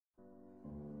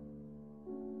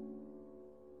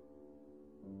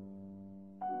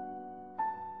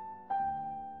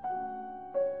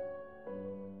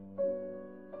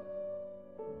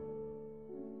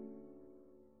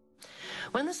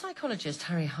When the psychologist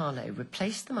Harry Harlow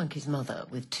replaced the monkey's mother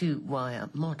with two wire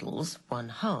models, one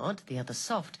hard, the other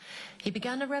soft, he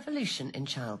began a revolution in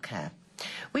childcare.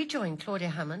 We joined Claudia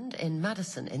Hammond in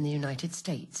Madison in the United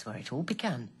States, where it all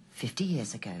began 50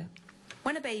 years ago.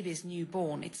 When a baby is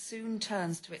newborn, it soon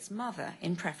turns to its mother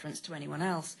in preference to anyone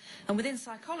else. And within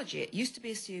psychology, it used to be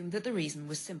assumed that the reason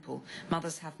was simple.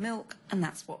 Mothers have milk, and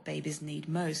that's what babies need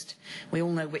most. We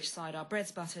all know which side our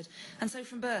bread's buttered, and so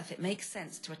from birth it makes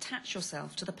sense to attach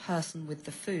yourself to the person with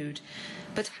the food.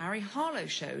 But Harry Harlow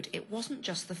showed it wasn't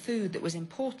just the food that was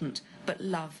important, but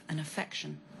love and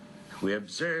affection. We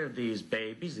observed these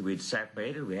babies that we'd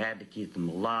separated. We had to keep them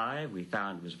alive. We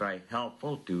found it was very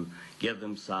helpful to give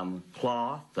them some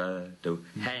cloth to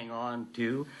hang on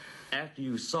to. After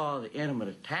you saw the intimate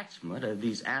attachment of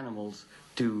these animals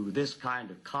to this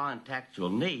kind of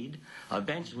contactual need,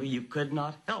 eventually you could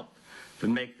not help but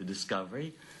make the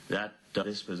discovery that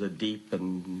this was a deep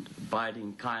and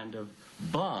abiding kind of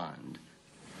bond.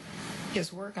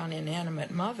 His work on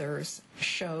inanimate mothers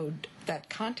showed that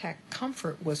contact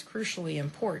comfort was crucially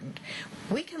important.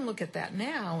 We can look at that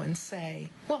now and say,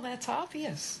 well, that's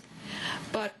obvious.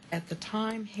 But at the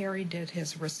time Harry did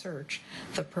his research,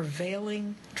 the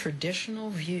prevailing traditional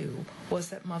view was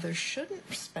that mothers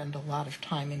shouldn't spend a lot of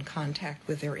time in contact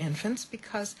with their infants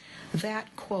because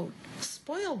that, quote,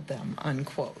 spoiled them,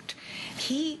 unquote.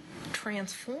 He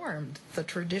transformed the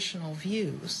traditional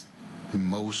views.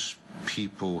 Most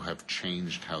people have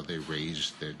changed how they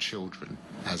raise their children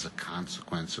as a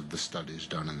consequence of the studies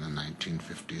done in the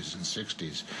 1950s and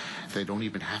 60s. They don't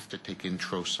even have to take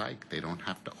intro psych. They don't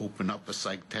have to open up a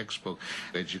psych textbook.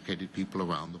 Educated people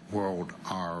around the world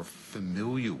are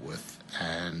familiar with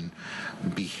and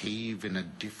behave in a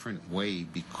different way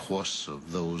because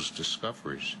of those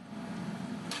discoveries.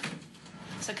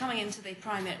 So coming into the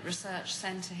Primate Research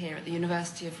Center here at the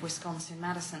University of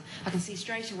Wisconsin-Madison, I can see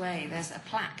straight away there's a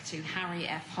plaque to Harry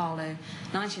F. Harlow,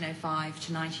 1905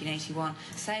 to 1981,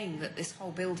 saying that this whole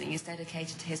building is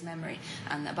dedicated to his memory.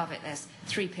 And above it there's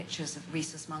 3 pictures of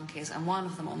Rhesus monkeys, and one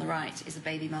of them on the right is a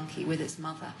baby monkey with its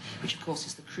mother, which of course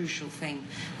is the crucial thing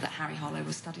that Harry Harlow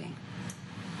was studying.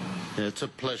 It's a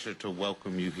pleasure to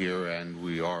welcome you here, and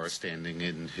we are standing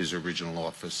in his original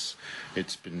office.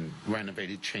 It's been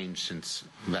renovated, changed since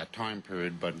that time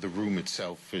period, but the room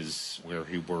itself is where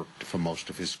he worked for most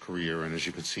of his career, and as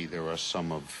you can see, there are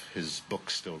some of his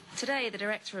books still. Today, the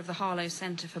director of the Harlow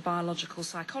Center for Biological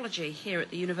Psychology here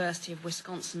at the University of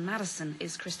Wisconsin-Madison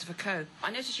is Christopher Coe.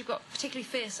 I noticed you've got particularly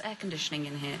fierce air conditioning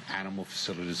in here. Animal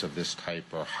facilities of this type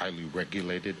are highly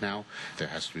regulated now. There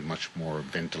has to be much more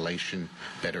ventilation,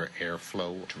 better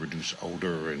airflow to reduce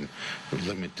odor and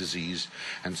limit disease.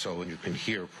 And so you can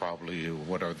hear probably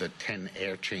what are the 10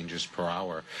 air changes per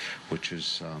hour, which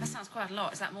is... that sounds quite a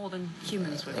lot. Is that more than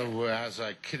humans would do? As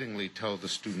I kiddingly tell the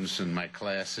students in my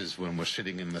classes when we're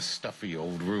sitting in the stuffy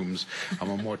old rooms, a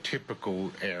more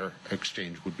typical air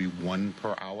exchange would be 1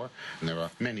 per hour. And there are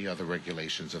many other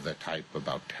regulations of that type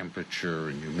about temperature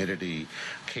and humidity,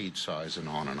 cage size, and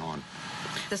on and on.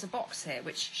 There's a box here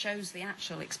which shows the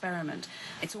actual experiment.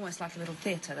 It's almost like a little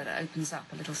theatre that opens up,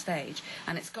 a little stage,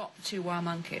 and it's got the 2 wire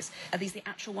monkeys. Are these the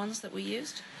actual ones that were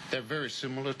used? They're very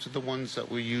similar to the ones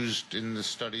that were used in the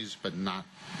studies, but not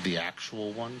the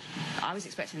actual ones. I was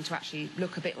expecting them to actually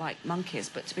look a bit like monkeys,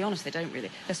 but to be honest, they don't really.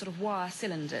 They're sort of wire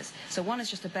cylinders. So one is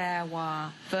just a bare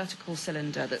wire vertical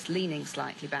cylinder that's leaning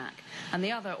slightly back, and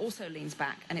the other also leans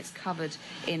back, and it's covered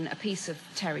in a piece of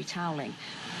terry toweling.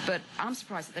 But I'm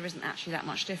surprised that there isn't actually that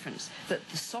much difference. That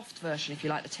the soft version, if you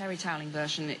like, the terry toweling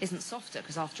version, isn't softer,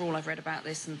 because after all I've read about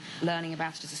this and learning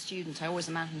about it as a student, I always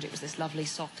imagined it was this lovely,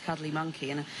 soft, cuddly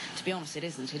monkey, and to be honest, it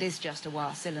isn't. It is just a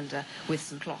wire cylinder with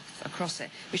some cloth across it,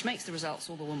 which makes the results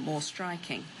all the more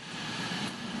striking.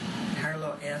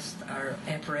 Harlow asked our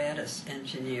apparatus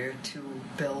engineer to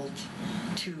build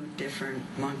 2 different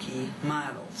monkey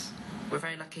models. We're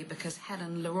very lucky because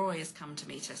Helen LeRoy has come to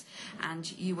meet us,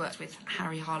 and you worked with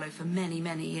Harry Harlow for many,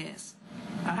 many years.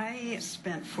 I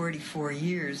spent 44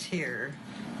 years here,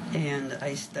 and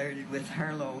I started with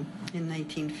Harlow in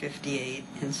 1958,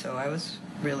 and so I was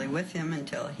really with him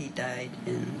until he died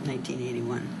in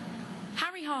 1981.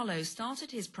 Harry Harlow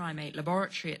started his Primate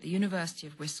Laboratory at the University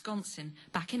of Wisconsin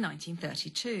back in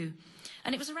 1932.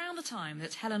 And it was around the time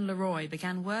that Helen LeRoy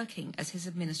began working as his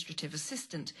administrative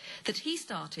assistant that he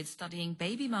started studying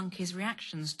baby monkeys'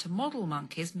 reactions to model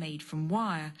monkeys made from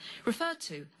wire, referred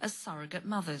to as surrogate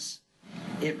mothers.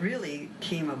 It really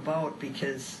came about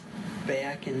because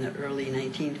back in the early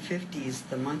 1950s,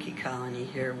 the monkey colony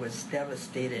here was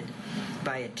devastated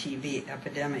by a TB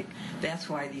epidemic. That's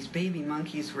why these baby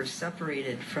monkeys were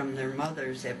separated from their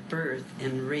mothers at birth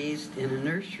and raised in a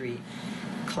nursery.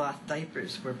 Cloth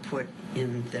diapers were put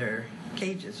in their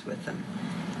cages with them.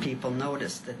 People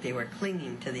noticed that they were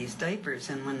clinging to these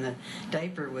diapers, and when the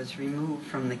diaper was removed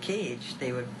from the cage,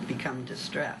 they would become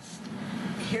distressed.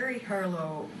 Harry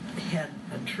Harlow had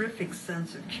a terrific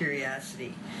sense of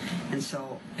curiosity, and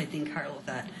so I think Harlow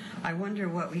thought, I wonder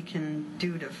what we can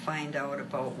do to find out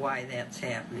about why that's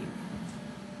happening.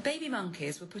 Baby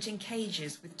monkeys were put in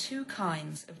cages with two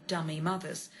kinds of dummy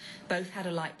mothers. Both had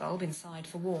a light bulb inside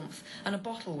for warmth and a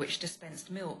bottle which dispensed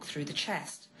milk through the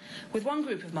chest. With one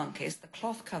group of monkeys, the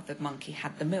cloth-covered monkey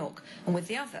had the milk, and with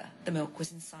the other, the milk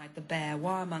was inside the bare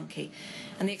wire monkey.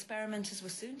 And the experimenters were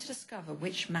soon to discover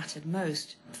which mattered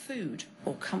most, food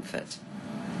or comfort.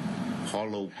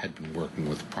 Harlow had been working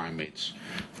with primates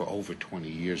for over 20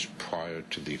 years prior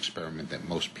to the experiment that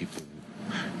most people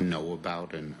know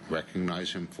about and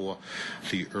recognize him for.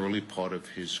 The early part of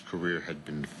his career had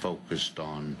been focused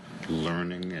on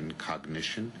learning and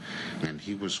cognition, and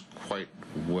he was quite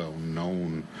well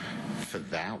known for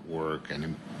that work, and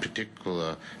in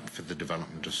particular for the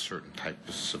development of certain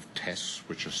types of tests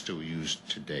which are still used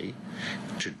today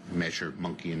to measure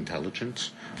monkey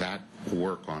intelligence. That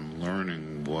work on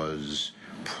learning was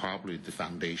probably the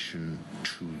foundation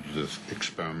to the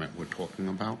experiment we're talking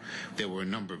about. There were a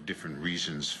number of different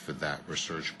reasons for that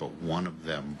research, but one of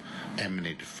them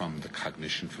emanated from the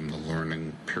cognition, from the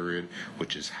learning period,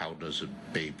 which is how does a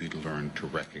baby learn to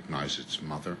recognize its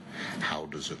mother? How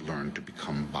does it learn to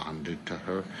become bonded to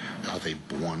her? Are they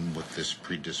born with this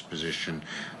predisposition?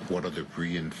 What are the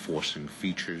reinforcing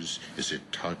features? Is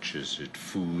it touch? Is it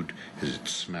food? Is it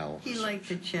smell? He liked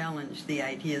to challenge the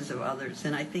ideas of others,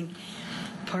 and I think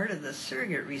part of the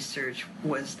surrogate research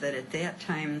was that at that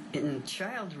time in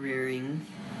child rearing,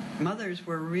 mothers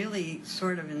were really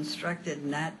sort of instructed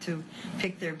not to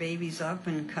pick their babies up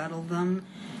and cuddle them.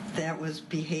 That was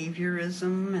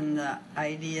behaviorism and the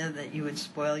idea that you would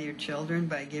spoil your children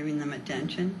by giving them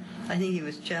attention. I think he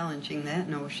was challenging that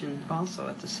notion also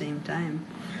at the same time.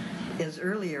 As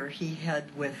earlier he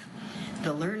had with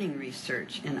the learning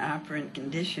research in operant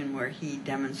condition, where he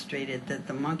demonstrated that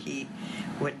the monkey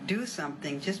would do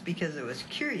something just because it was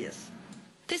curious.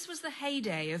 This was the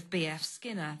heyday of B.F.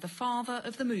 Skinner, the father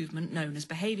of the movement known as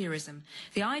behaviorism,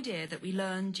 the idea that we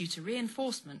learn due to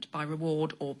reinforcement by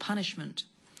reward or punishment.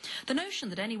 The notion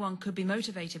that anyone could be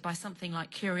motivated by something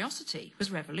like curiosity was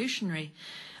revolutionary.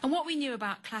 And what we knew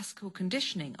about classical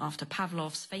conditioning after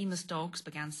Pavlov's famous dogs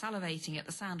began salivating at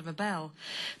the sound of a bell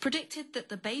predicted that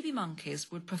the baby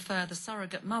monkeys would prefer the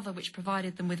surrogate mother which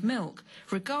provided them with milk,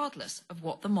 regardless of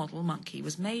what the model monkey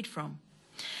was made from.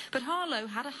 But Harlow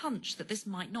had a hunch that this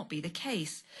might not be the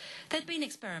case. There'd been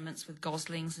experiments with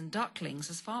goslings and ducklings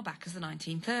as far back as the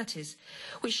 1930s,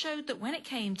 which showed that when it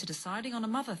came to deciding on a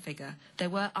mother figure, there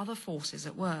were other forces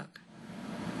at work.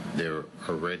 There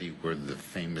already were the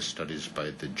famous studies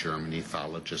by the German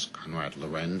ethologist Konrad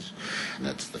Lorenz.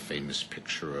 That's the famous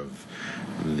picture of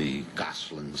the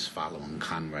goslings following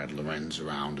Konrad Lorenz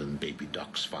around and baby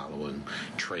ducks following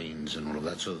trains and all of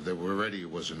that. So there already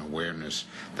was an awareness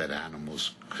that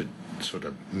animals could sort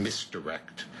of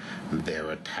misdirect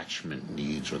their attachment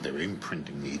needs or their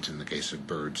imprinting needs, in the case of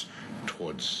birds,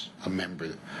 towards a member,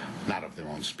 not of their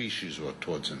own species, or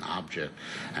towards an object.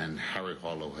 And Harry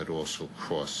Harlow had also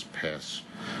crossed paths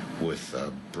with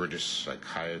a British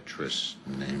psychiatrist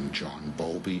named John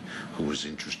Bowlby, who was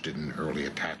interested in early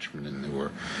attachment, and there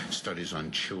were studies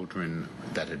on children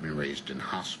that had been raised in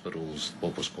hospitals,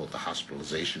 what was called the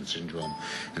hospitalization syndrome.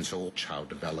 And so child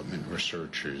development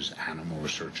researchers, animal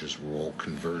researchers were all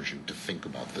converging to think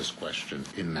about this question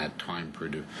in that time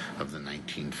period of the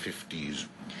 1950s.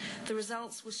 The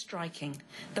results were striking.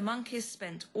 The monkeys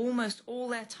spent almost all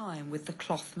their time with the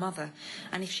cloth mother,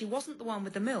 and if she wasn't the one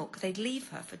with the milk, they'd leave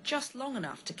her for just long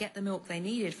enough to get the milk they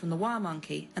needed from the wire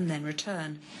monkey and then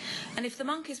return. And if the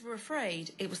monkeys were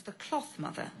afraid, it was the cloth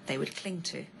mother they would cling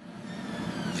to.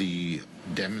 The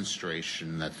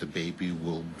demonstration that the baby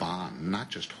will bond, not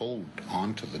just hold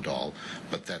onto the doll,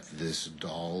 but that this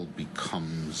doll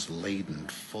becomes laden,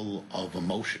 full of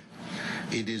emotion.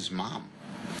 It is mom.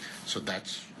 So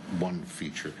that's one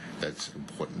feature that's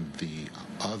important. The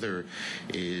other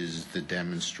is the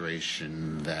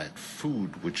demonstration that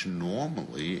food, which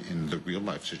normally in the real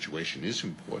life situation is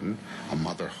important, a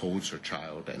mother holds her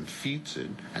child and feeds it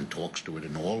and talks to it,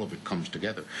 and all of it comes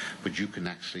together, but you can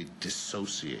actually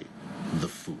dissociate the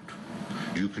food.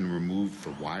 You can remove the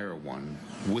wire one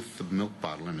with the milk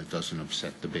bottle and it doesn't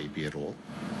upset the baby at all.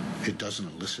 It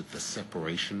doesn't elicit the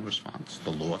separation response,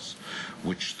 the loss,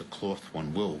 which the cloth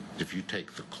one will. If you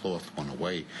take the cloth one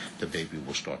away, the baby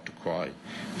will start to cry.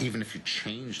 Even if you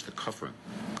change the covering,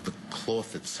 the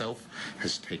cloth itself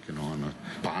has taken on a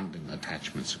bonding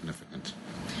attachment significance.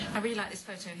 I really like this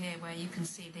photo here where you can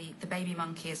see the baby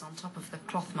monkey is on top of the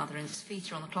cloth mother and its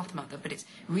feet are on the cloth mother, but it's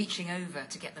reaching over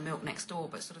to get the milk next door,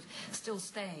 but sort of still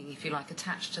staying, if you like,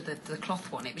 attached to the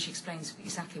cloth one, which explains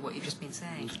exactly what you've just been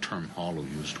saying. The term Harlow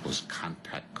used was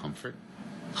contact comfort.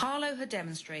 Harlow had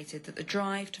demonstrated that the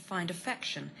drive to find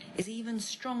affection is even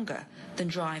stronger than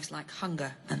drives like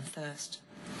hunger and thirst.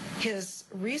 His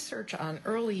research on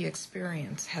early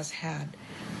experience has had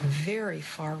very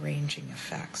far-ranging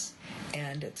effects,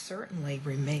 and it certainly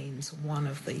remains one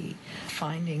of the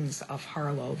findings of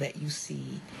Harlow that you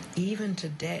see even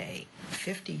today,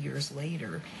 50 years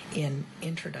later, in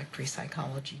introductory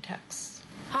psychology texts.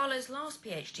 Harlow's last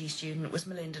PhD student was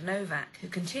Melinda Novak, who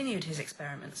continued his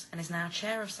experiments and is now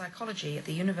chair of psychology at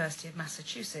the University of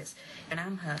Massachusetts in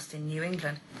Amherst in New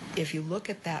England. If you look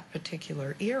at that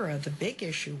particular era, the big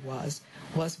issue was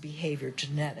behavior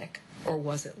genetic or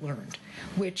was it learned?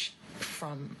 Which,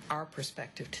 from our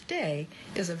perspective today,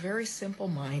 is a very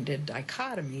simple-minded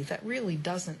dichotomy that really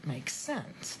doesn't make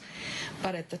sense.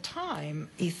 But at the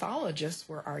time, ethologists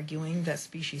were arguing that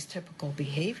species-typical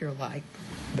behavior like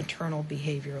maternal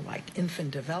behavior, like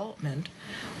infant development,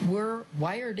 were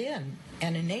wired in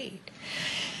and innate.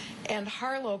 And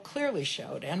Harlow clearly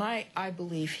showed, and I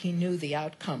believe he knew the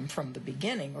outcome from the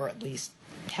beginning, or at least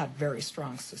had very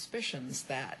strong suspicions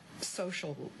that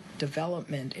social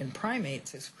development in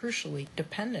primates is crucially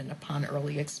dependent upon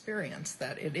early experience,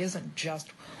 that it isn't just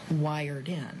wired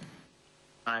in.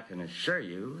 I can assure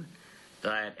you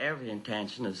that I had every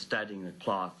intention of studying the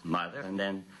cloth mother and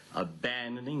then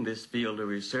abandoning this field of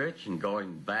research and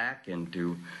going back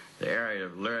into the area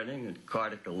of learning and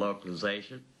cortical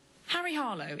localization. Harry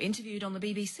Harlow interviewed on the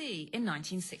BBC in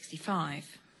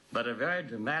 1965. But a very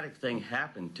dramatic thing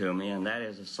happened to me, and that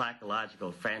is a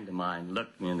psychological friend of mine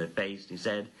looked me in the face. He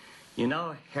said, "You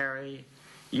know, Harry,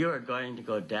 you are going to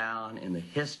go down in the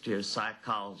history of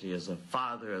psychology as the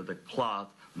father of the cloth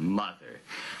mother."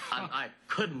 I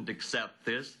couldn't accept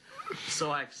this,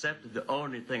 so I accepted the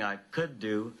only thing I could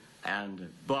do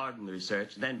and broadened the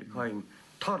research, and then became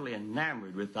totally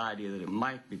enamored with the idea that it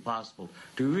might be possible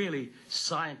to really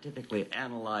scientifically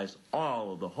analyze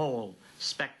all of the whole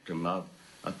spectrum of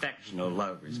affectional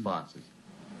love responses.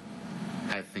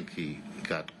 I think he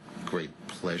got great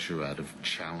pleasure out of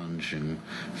challenging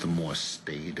the more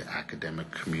staid academic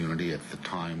community at the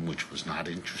time, which was not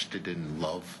interested in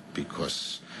love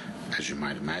because, as you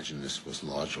might imagine, this was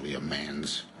largely a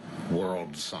man's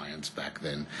world science back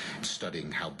then. Studying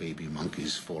how baby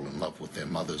monkeys fall in love with their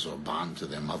mothers or bond to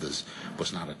their mothers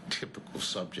was not a typical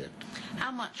subject.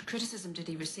 How much criticism did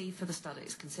he receive for the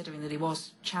studies, considering that he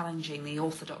was challenging the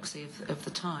orthodoxy of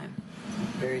the time?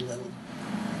 Very little.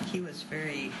 He was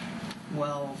very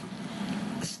well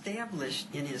established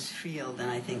in his field, and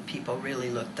I think people really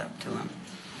looked up to him.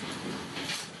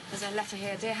 There's a letter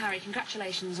here. Dear Harry,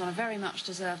 congratulations on a very much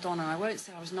deserved honour. I won't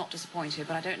say I was not disappointed,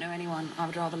 but I don't know anyone I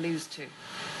would rather lose to.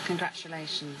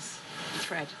 Congratulations.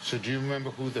 Fred. So do you remember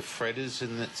who the Fred is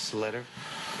in this letter?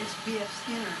 It's B.F.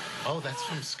 Skinner. Oh, that's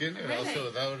from Skinner. Really?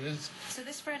 Also, that it is. So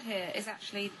this Fred here is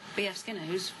actually B.F. Skinner,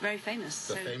 who's very famous.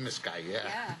 The famous guy, yeah.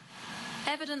 Yeah.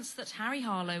 Evidence that Harry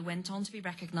Harlow went on to be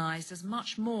recognised as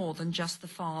much more than just the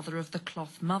father of the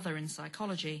cloth mother in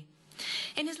psychology.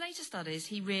 In his later studies,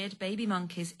 he reared baby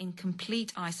monkeys in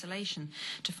complete isolation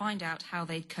to find out how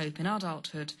they'd cope in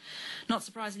adulthood. Not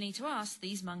surprisingly to us,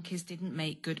 these monkeys didn't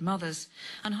make good mothers,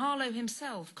 and Harlow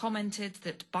himself commented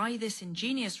that by this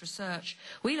ingenious research,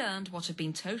 we learned what had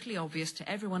been totally obvious to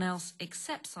everyone else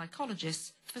except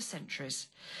psychologists for centuries.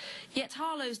 Yet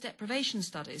Harlow's deprivation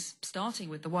studies, starting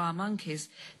with the wire monkeys,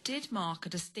 did mark a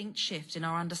distinct shift in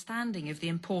our understanding of the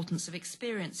importance of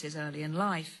experiences early in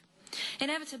life.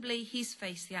 Inevitably, he's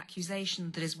faced the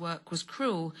accusation that his work was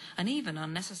cruel and even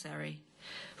unnecessary.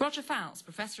 Roger Fouts,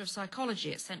 Professor of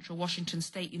Psychology at Central Washington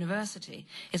State University,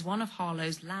 is one of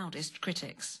Harlow's loudest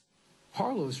critics.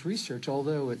 Harlow's research,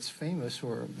 although it's famous,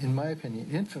 or in my opinion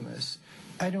infamous,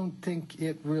 I don't think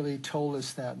it really told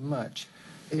us that much.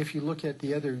 If you look at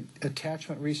the other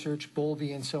attachment research,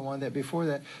 Bowlby and so on, that before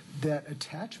that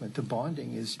attachment, the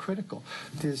bonding is critical.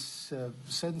 This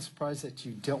sudden surprise that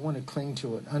you don't want to cling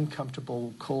to an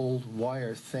uncomfortable, cold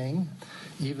wire thing,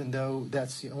 even though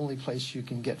that's the only place you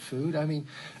can get food. I mean,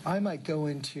 I might go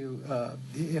into,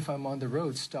 if I'm on the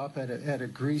road, stop at a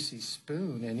greasy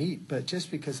spoon and eat, but just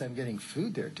because I'm getting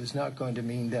food there does not going to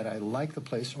mean that I like the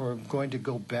place or I'm going to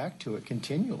go back to it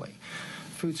continually.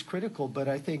 Food's critical, but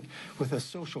I think with a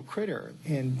social critter,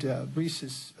 and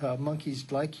Rhesus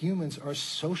monkeys, like humans, are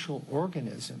social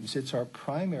organisms. It's our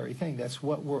primary thing. That's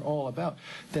what we're all about.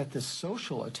 That the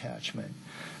social attachment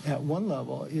at one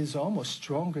level is almost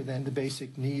stronger than the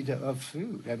basic need of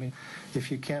food. I mean, if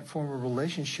you can't form a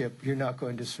relationship, you're not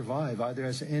going to survive, either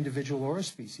as an individual or a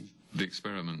species. The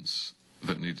experiments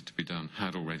that needed to be done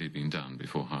had already been done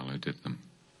before Harlow did them.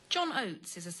 John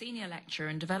Oates is a senior lecturer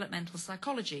in developmental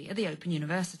psychology at the Open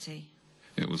University.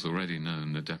 It was already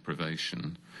known that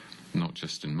deprivation, not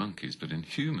just in monkeys but in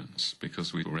humans,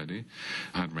 because we already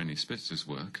had Rennie Spitz's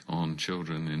work on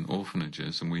children in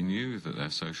orphanages, and we knew that their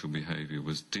social behaviour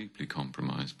was deeply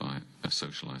compromised by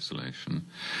social isolation.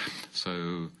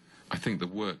 So I think the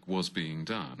work was being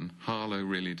done. Harlow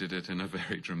really did it in a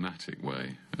very dramatic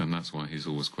way, and that's why he's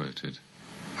always quoted.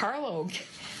 Harlow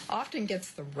often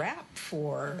gets the rap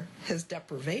for his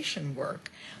deprivation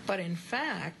work, but in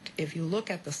fact, if you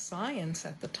look at the science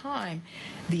at the time,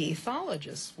 the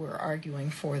ethologists were arguing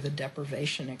for the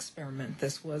deprivation experiment.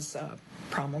 This was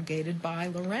promulgated by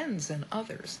Lorenz and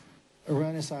others.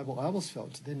 Ioannis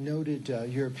Abel-Abelsfeld, the noted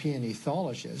European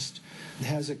ethologist,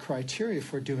 has a criteria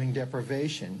for doing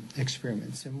deprivation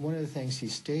experiments, and one of the things he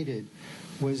stated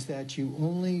was that you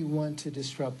only want to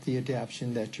disrupt the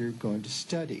adaptation that you're going to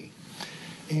study.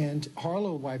 And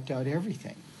Harlow wiped out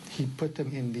everything. He put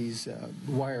them in these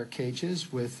wire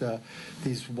cages with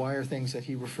these wire things that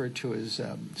he referred to as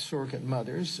surrogate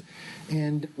mothers,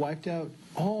 and wiped out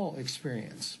all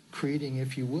experience, creating,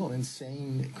 if you will,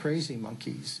 insane, crazy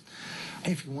monkeys.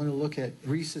 If you want to look at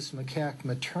rhesus macaque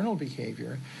maternal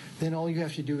behavior, then all you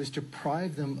have to do is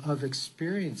deprive them of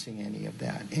experiencing any of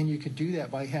that. And you could do that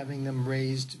by having them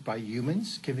raised by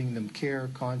humans, giving them care,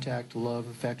 contact, love,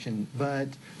 affection, but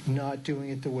not doing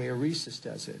it the way a rhesus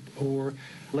does it. Or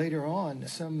later on,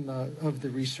 some of the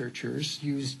researchers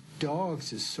used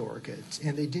dogs as surrogates,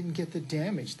 and they didn't get the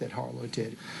damage that Harlow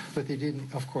did, but they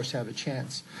didn't, of course, have a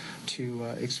chance to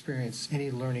experience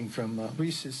any learning from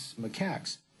rhesus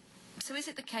macaques. So is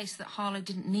it the case that Harlow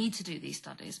didn't need to do these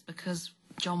studies because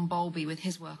John Bowlby, with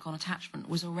his work on attachment,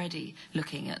 was already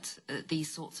looking at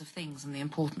these sorts of things and the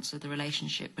importance of the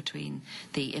relationship between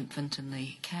the infant and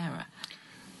the carer?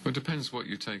 Well, it depends what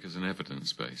you take as an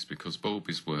evidence base, because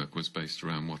Bowlby's work was based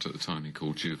around what at the time he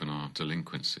called juvenile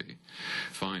delinquency,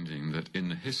 finding that in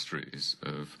the histories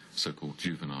of so-called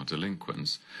juvenile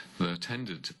delinquents, there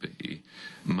tended to be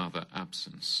mother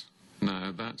absence.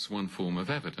 Now, that's one form of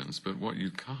evidence, but what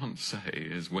you can't say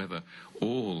is whether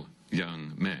all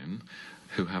young men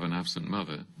who have an absent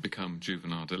mother become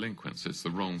juvenile delinquents. It's the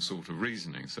wrong sort of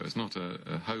reasoning, so it's not a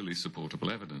wholly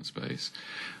supportable evidence base.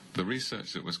 The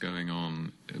research that was going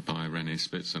on by Rennie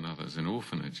Spitz and others in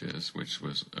orphanages, which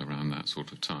was around that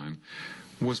sort of time,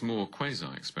 was more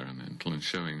quasi-experimental and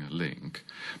showing a link,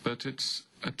 but it's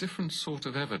a different sort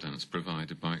of evidence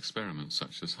provided by experiments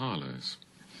such as Harlow's.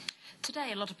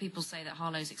 Today, a lot of people say that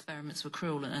Harlow's experiments were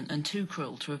cruel and too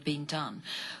cruel to have been done.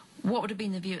 What would have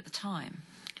been the view at the time?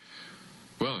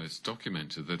 Well, it's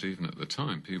documented that even at the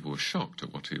time people were shocked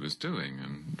at what he was doing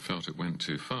and felt it went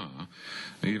too far.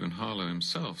 Even Harlow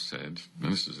himself said,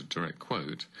 and this is a direct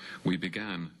quote, "We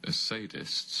began as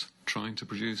sadists trying to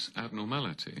produce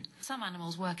abnormality." Some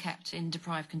animals were kept in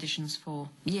deprived conditions for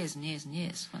years and years and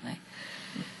years, weren't they?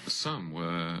 Some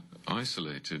were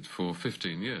isolated for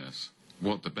 15 years.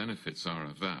 What the benefits are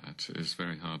of that is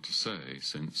very hard to say,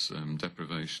 since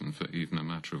deprivation for even a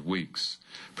matter of weeks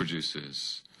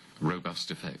produces robust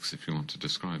effects, if you want to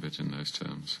describe it in those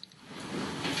terms.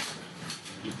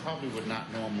 You probably would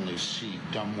not normally see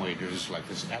dumbwaiters like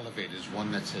this elevators,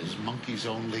 one that says monkeys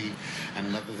only and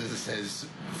another that says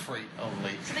freight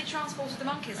only. So they transported the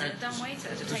monkeys in a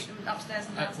dumbwaiter to take them upstairs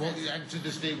and downstairs? Well, and to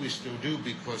this day we still do,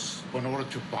 because in order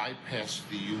to bypass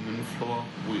the human floor,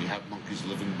 we have monkeys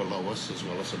living below us as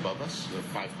well as above us,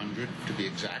 500 to be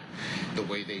exact. The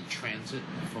way they transit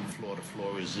from floor to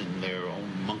floor is in their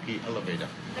own monkey elevator.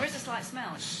 There is a slight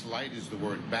smell. Slight is the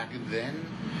word. Back then,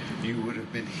 you would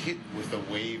have been hit with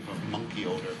a wave of monkey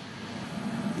odor.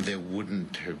 There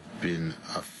wouldn't have been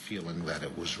a feeling that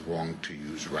it was wrong to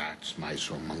use rats, mice,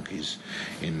 or monkeys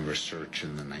in research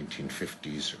in the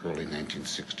 1950s, early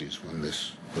 1960s, when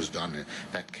this was done.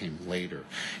 That came later.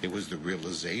 It was the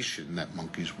realization that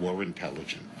monkeys were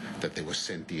intelligent, that they were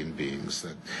sentient beings,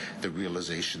 that the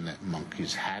realization that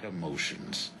monkeys had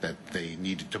emotions, that they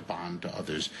needed to bond to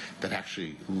others, that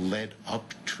actually led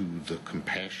up to the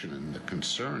compassion and the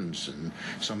concerns and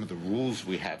some of the rules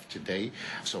we have today.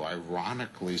 So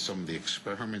ironically, some of the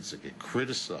experiments that get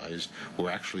criticized were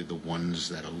actually the ones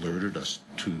that alerted us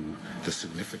to the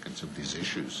significance of these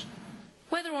issues.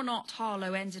 Whether or not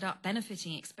Harlow ended up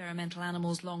benefiting experimental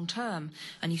animals long term,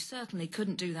 and you certainly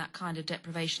couldn't do that kind of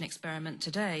deprivation experiment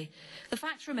today, the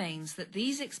fact remains that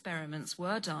these experiments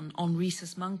were done on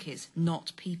rhesus monkeys,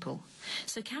 not people.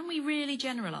 So can we really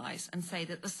generalise and say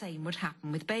that the same would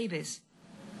happen with babies?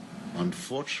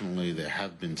 Unfortunately, there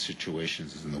have been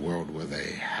situations in the world where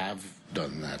they have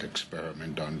done that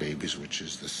experiment on babies, which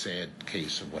is the sad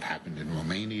case of what happened in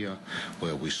Romania,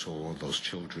 where we saw those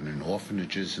children in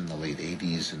orphanages in the late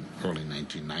 80s and early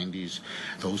 1990s.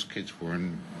 Those kids were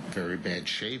in very bad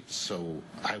shape. So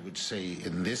I would say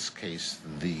in this case,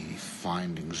 the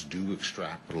findings do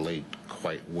extrapolate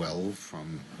quite well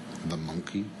from the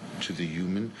monkey to the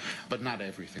human, but not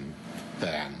everything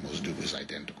that animals do is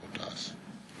identical to us.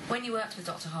 When you worked with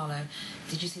Dr. Harlow,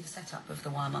 did you see the setup of the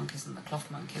wire monkeys and the cloth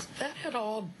monkeys? That had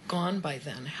all gone by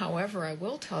then. However, I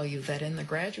will tell you that in the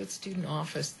graduate student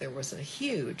office, there was a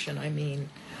huge, and I mean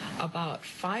about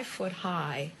 5 foot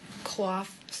high,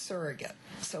 cloth surrogate.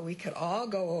 So we could all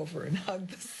go over and hug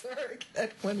the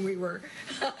surrogate when we were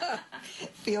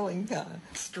feeling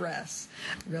stress.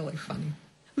 Really funny.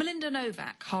 Melinda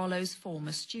Novak, Harlow's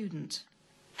former student.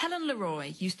 Helen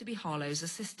LeRoy used to be Harlow's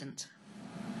assistant.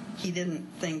 He didn't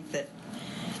think that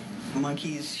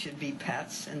monkeys should be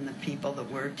pets, and the people that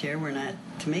worked here were not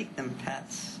to make them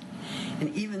pets.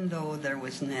 And even though there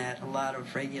was not a lot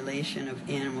of regulation of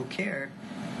animal care,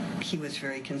 he was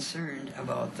very concerned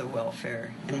about the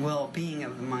welfare and well-being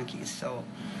of the monkeys. So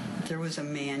there was a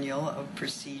manual of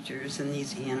procedures, and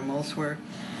these animals were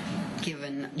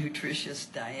given nutritious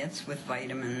diets with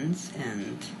vitamins,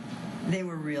 and they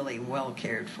were really well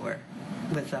cared for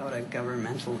without a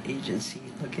governmental agency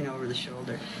looking over the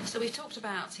shoulder. So we've talked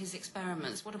about his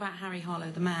experiments. What about Harry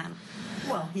Harlow, the man?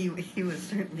 Well, he was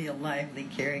certainly a lively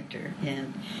character,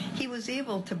 and he was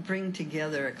able to bring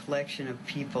together a collection of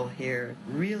people here,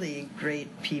 really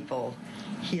great people.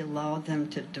 He allowed them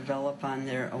to develop on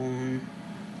their own.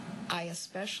 I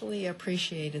especially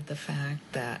appreciated the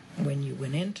fact that when you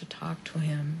went in to talk to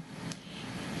him,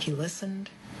 he listened.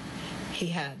 He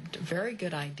had very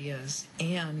good ideas,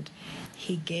 and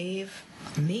he gave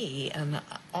me and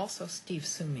also Steve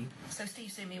Sumi. So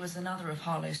Steve Sumi was another of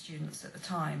Harlow's students at the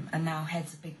time and now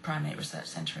heads a big primate research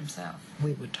centre himself.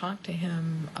 We would talk to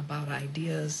him about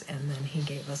ideas, and then he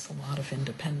gave us a lot of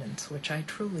independence, which I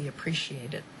truly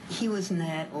appreciated. He was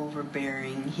not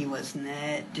overbearing. He was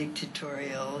not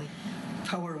dictatorial.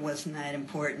 Power was not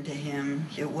important to him.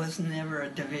 It was never a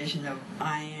division of,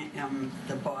 I am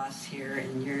the boss here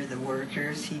and you're the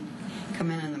workers. He'd come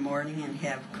in the morning and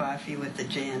have coffee with the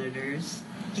janitors.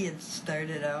 He had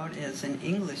started out as an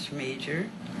English major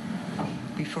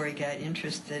before he got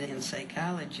interested in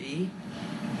psychology.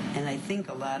 And I think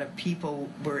a lot of people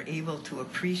were able to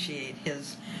appreciate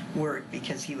his work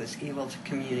because he was able to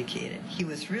communicate it. He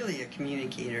was really a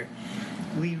communicator.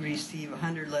 We receive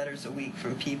 100 letters a week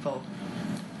from people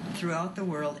throughout the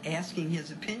world asking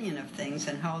his opinion of things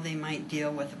and how they might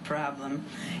deal with a problem.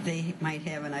 They might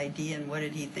have an idea, and what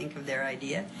did he think of their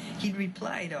idea? He'd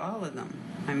reply to all of them.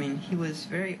 I mean, he was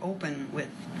very open with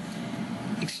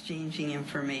exchanging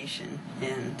information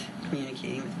and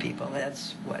communicating with people.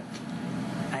 That's what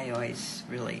I always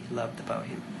really loved about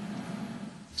him.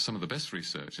 Some of the best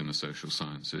research in the social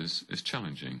sciences is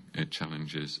challenging. It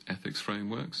challenges ethics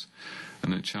frameworks,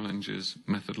 and it challenges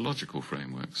methodological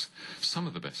frameworks. Some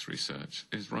of the best research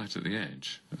is right at the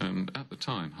edge, and at the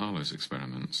time, Harlow's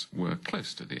experiments were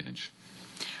close to the edge.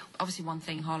 Obviously, one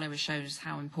thing Harlow has shown is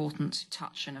how important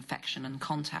touch and affection and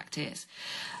contact is.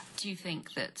 Do you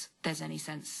think that there's any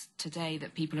sense today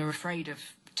that people are afraid of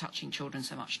touching children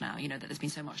so much now? You know, that there's been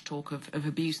so much talk of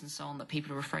abuse and so on, that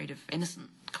people are afraid of innocent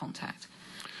contact?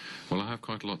 Well, I have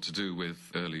quite a lot to do with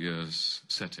early years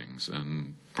settings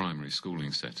and primary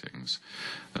schooling settings.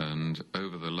 And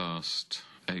over the last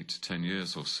 8 to 10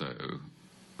 years or so,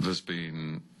 there's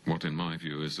been what, in my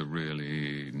view, is a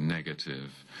really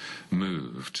negative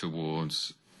move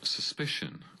towards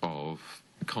suspicion of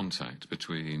contact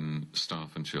between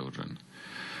staff and children.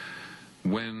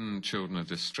 When children are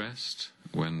distressed,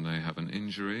 when they have an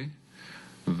injury,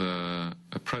 the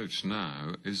approach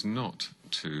now is not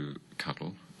to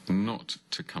cuddle not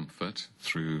to comfort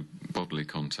through bodily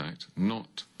contact,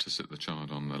 not to sit the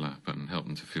child on the lap and help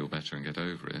them to feel better and get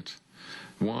over it,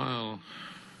 while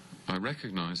I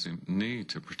recognise the need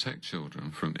to protect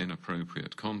children from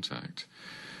inappropriate contact,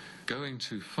 going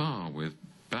too far with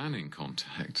banning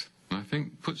contact, I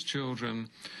think, puts children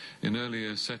in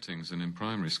earlier settings and in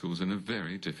primary schools in a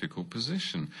very difficult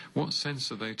position. What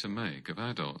sense are they to make of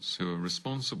adults who are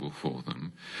responsible for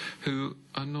them, who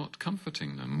are not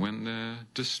comforting them when they're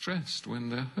distressed, when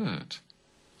they're hurt?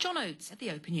 John Oates at the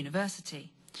Open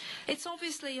University. It's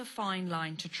obviously a fine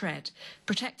line to tread,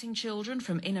 protecting children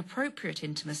from inappropriate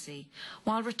intimacy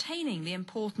while retaining the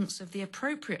importance of the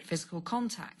appropriate physical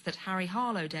contact that Harry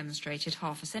Harlow demonstrated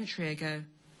half a century ago.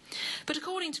 But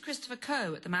according to Christopher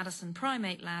Coe at the Madison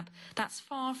Primate Lab, that's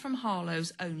far from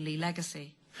Harlow's only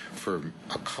legacy. For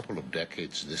a couple of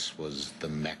decades, this was the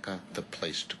mecca, the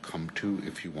place to come to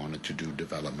if you wanted to do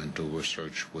developmental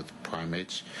research with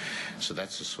primates. So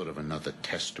that's a sort of another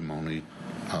testimony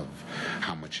of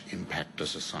how much impact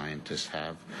does a scientist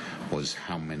have, was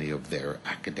how many of their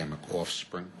academic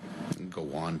offspring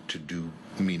go on to do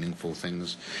meaningful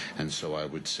things. And so I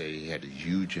would say he had a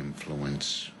huge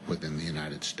influence within the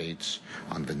United States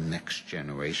on the next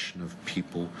generation of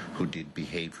people who did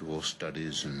behavioral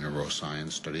studies and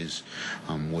neuroscience studies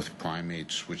with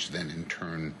primates, which then in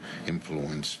turn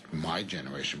influenced my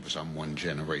generation, because I'm one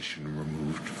generation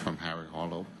removed from Harry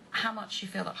Harlow. How much do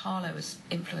you feel that Harlow has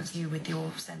influenced you with your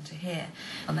centre here?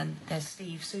 And then there's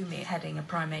Steve Sumi heading a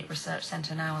primate research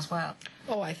centre now as well.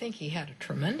 Oh, I think he had a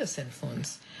tremendous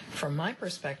influence. From my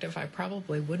perspective, I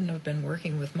probably wouldn't have been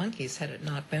working with monkeys had it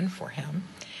not been for him.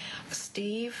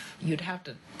 Steve, you'd have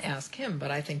to ask him,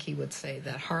 but I think he would say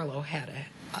that Harlow had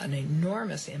an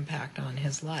enormous impact on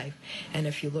his life. And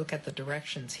if you look at the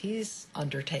directions he's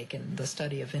undertaken, the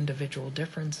study of individual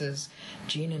differences,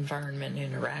 gene-environment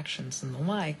interactions and the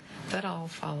like, that all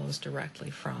follows directly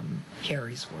from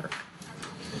Harry's work.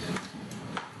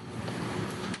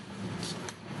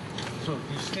 So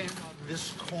if you stand on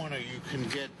this corner, you can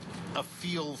get a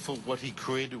feel for what he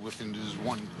created within his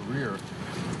one career.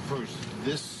 First,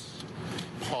 this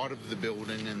part of the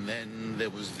building, and then there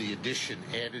was the addition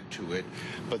added to it.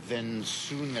 But then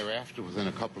soon thereafter, within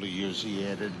a couple of years, he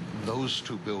added those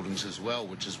two buildings as well,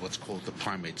 which is what's called the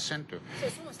Primate Center. So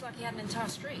it's almost like he had an entire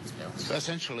street built.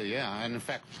 Essentially, yeah. And in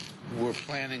fact, we're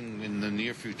planning in the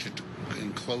near future to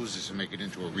enclose this and make it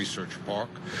into a research park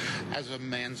as a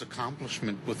man's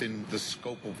accomplishment within the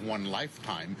scope of one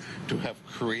lifetime to have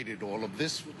created all of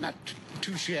this. Not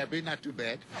too shabby, not too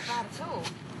bad. Not bad at all.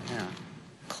 Yeah.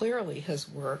 Clearly, his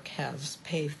work has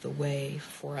paved the way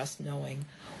for us knowing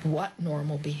what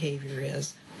normal behavior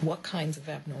is, what kinds of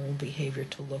abnormal behavior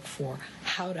to look for,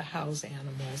 how to house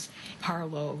animals.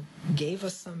 Harlow gave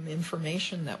us some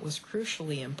information that was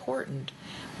crucially important,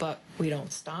 but we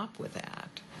don't stop with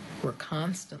that. We're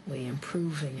constantly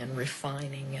improving and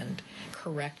refining and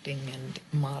correcting and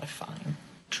modifying.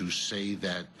 To say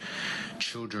that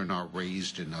children are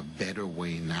raised in a better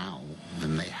way now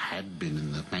than they had been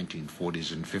in the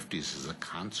 1940s and 50s as a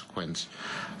consequence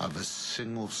of a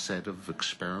single set of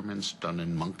experiments done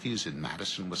in monkeys in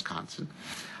Madison, Wisconsin,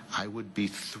 I would be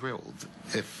thrilled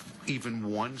if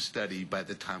even one study by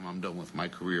the time I'm done with my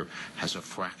career has a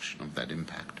fraction of that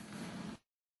impact.